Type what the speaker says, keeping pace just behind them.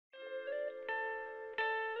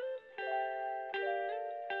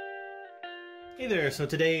Hey there, so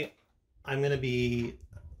today I'm going to be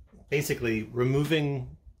basically removing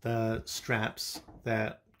the straps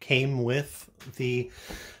that came with the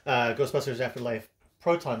Ghostbusters Afterlife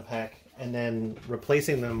Proton pack and then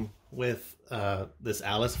replacing them with this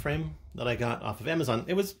A.L.I.C.E frame that I got off of Amazon.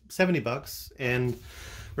 It was 70 bucks and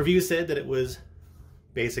reviews said that it was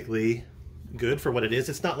basically good for what it is.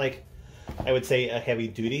 It's not like, I would say, a heavy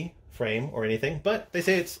duty frame or anything, but they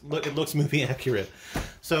say it looks movie accurate.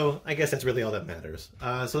 So I guess that's really all that matters.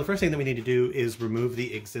 So the first thing that we need to do is remove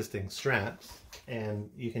the existing straps, and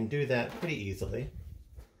you can do that pretty easily.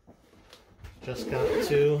 Just got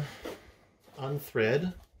to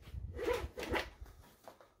unthread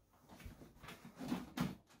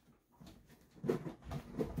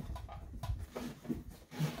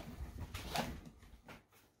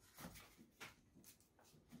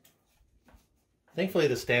Thankfully,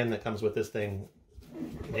 the stand that comes with this thing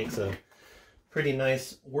makes a pretty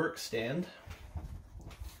nice work stand.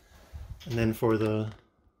 And then for the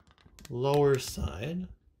lower side,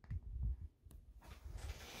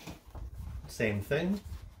 same thing.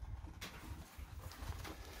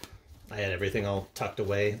 I had everything all tucked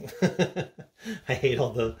away. I hate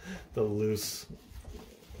all the loose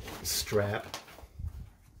strap.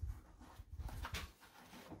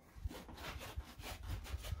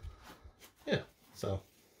 Yeah, so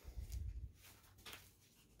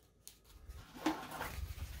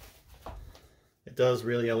it does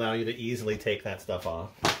really allow you to easily take that stuff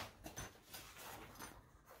off.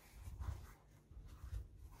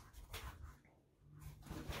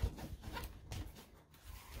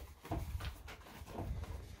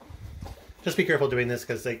 Just be careful doing this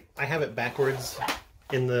because I have it backwards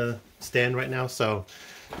in the stand right now, so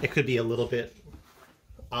it could be a little bit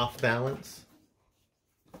off balance.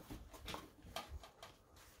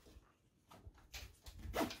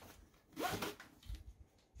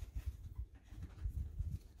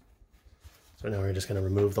 So now we're just going to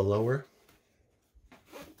remove the lower.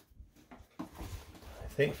 I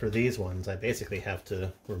think for these ones, I basically have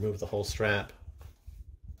to remove the whole strap.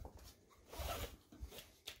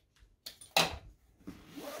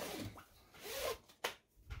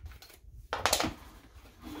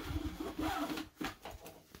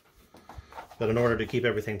 But in order to keep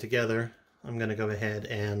everything together, I'm going to go ahead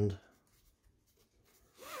and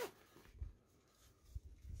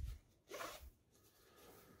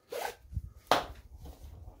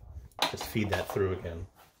just feed that through again.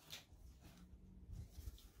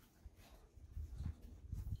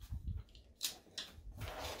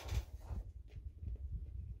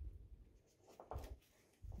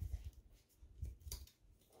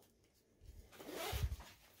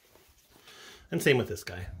 And same with this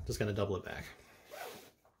guy, just going to double it back.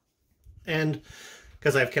 And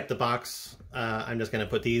because I've kept the box, I'm just going to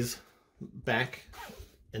put these back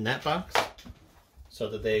in that box so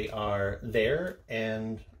that they are there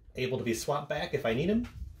and able to be swapped back if I need them.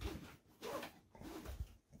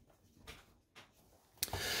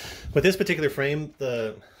 With this particular frame,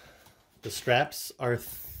 the straps are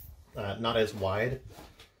not as wide,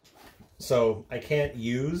 so I can't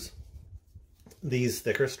use these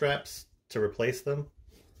thicker straps to replace them.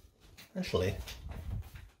 Actually,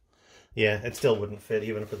 yeah, it still wouldn't fit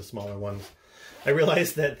even for the smaller ones. I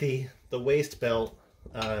realized that the waist belt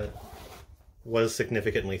was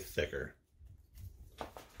significantly thicker.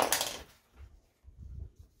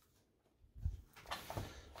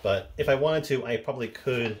 But if I wanted to, I probably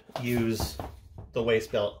could use the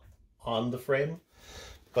waist belt on the frame,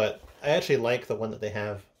 but I actually like the one that they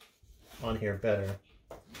have on here better.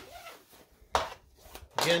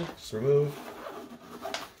 Again, just remove,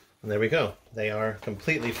 and there we go. They are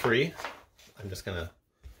completely free. I'm just gonna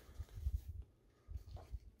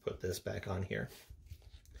put this back on here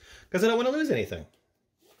because I don't want to lose anything.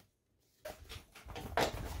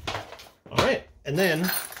 All right, and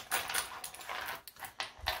then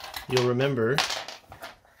you'll remember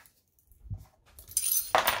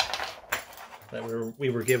that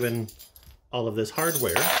we were given all of this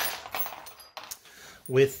hardware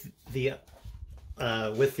with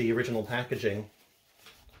the original packaging,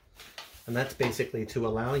 and that's basically to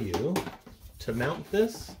allow you to mount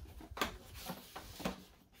this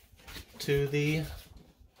to the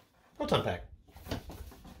Proton pack.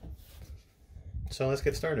 So let's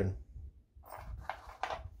get started.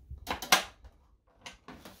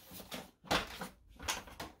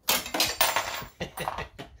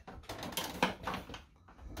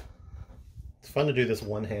 It's fun to do this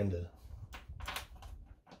one-handed.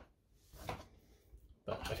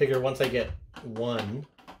 But I figure once I get one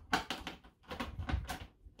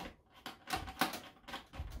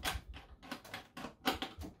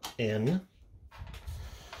in,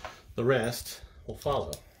 the rest will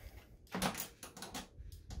follow.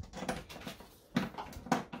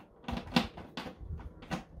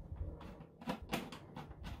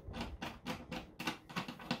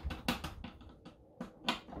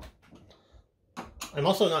 I'm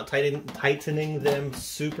also not tightening them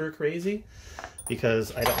super crazy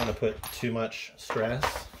because I don't want to put too much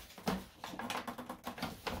stress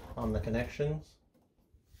on the connections.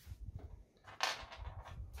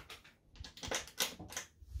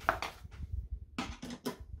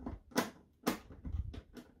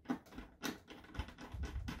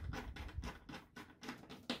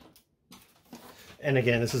 And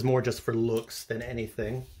again, this is more just for looks than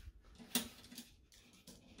anything.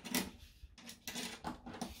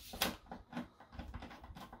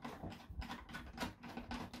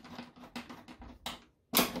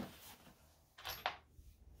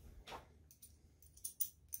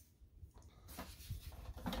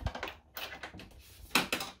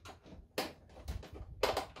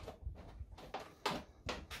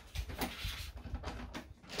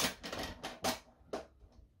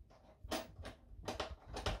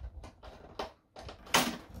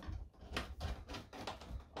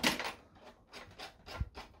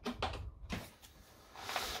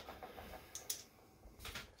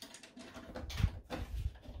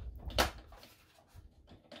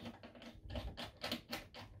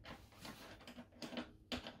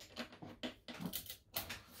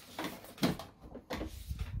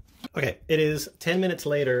 Okay, it is 10 minutes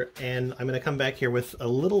later, and I'm going to come back here with a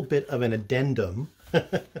little bit of an addendum.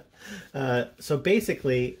 So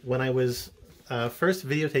basically, when I was first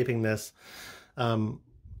videotaping this,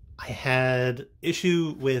 I had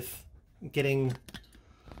issue with getting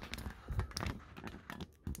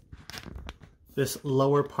this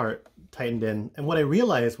lower part tightened in. And what I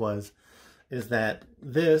realized is that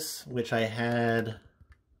this, which I had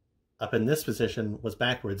up in this position, was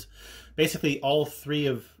backwards. Basically, all three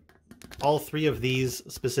of these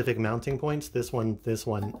specific mounting points, this one,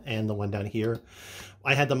 and the one down here,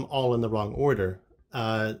 I had them all in the wrong order.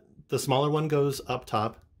 The smaller one goes up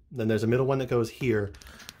top, then there's a middle one that goes here,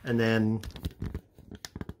 and then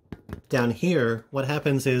down here, what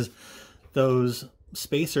happens is those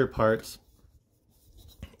spacer parts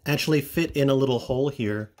actually fit in a little hole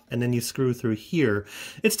here, and then you screw through here.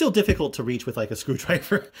 It's still difficult to reach with like a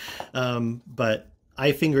screwdriver, but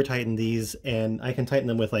I finger tighten these, and I can tighten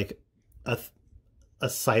them with like a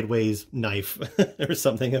sideways knife or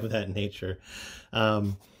something of that nature.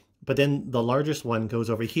 But then the largest one goes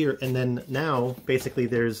over here, and then now basically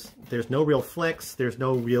there's no real flex, there's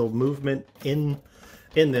no real movement in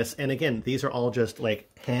this. And again, these are all just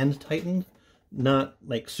like hand tightened, not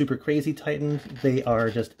like super crazy tightened. They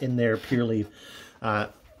are just in there purely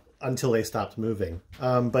until they stopped moving.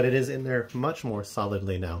 But it is in there much more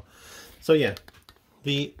solidly now. So yeah,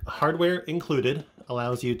 the hardware included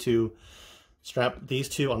allows you to strap these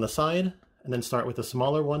two on the side, and then start with the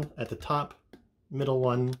smaller one at the top, middle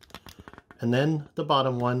one, and then the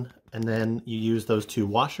bottom one, and then you use those two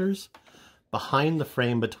washers behind the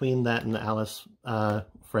frame between that and the A.L.I.C.E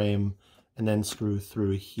frame, and then screw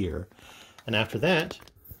through here. And after that,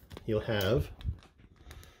 you'll have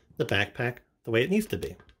the backpack the way it needs to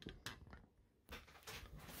be.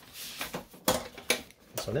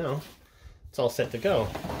 So now it's all set to go.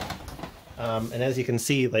 And as you can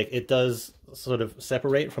see, like, it does sort of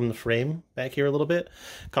separate from the frame back here a little bit,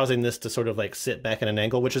 causing this to sort of like sit back at an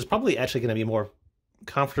angle, which is probably actually going to be more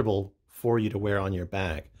comfortable for you to wear on your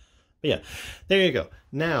bag. But yeah, there you go.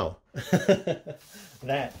 Now,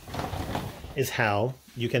 that is how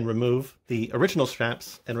you can remove the original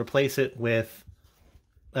straps and replace it with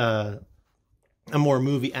a more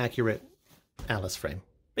movie accurate A.L.I.C.E frame.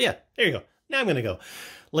 But yeah, there you go. Now I'm going to go.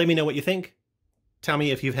 Let me know what you think. Tell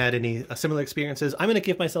me if you've had any similar experiences. I'm going to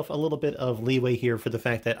give myself a little bit of leeway here for the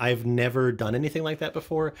fact that I've never done anything like that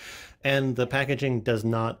before, and the packaging does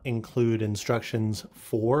not include instructions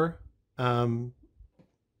for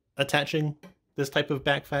attaching this type of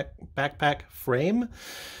backpack frame.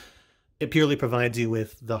 It purely provides you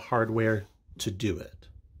with the hardware to do it.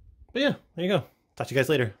 But yeah, there you go. Talk to you guys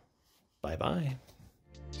later. Bye-bye.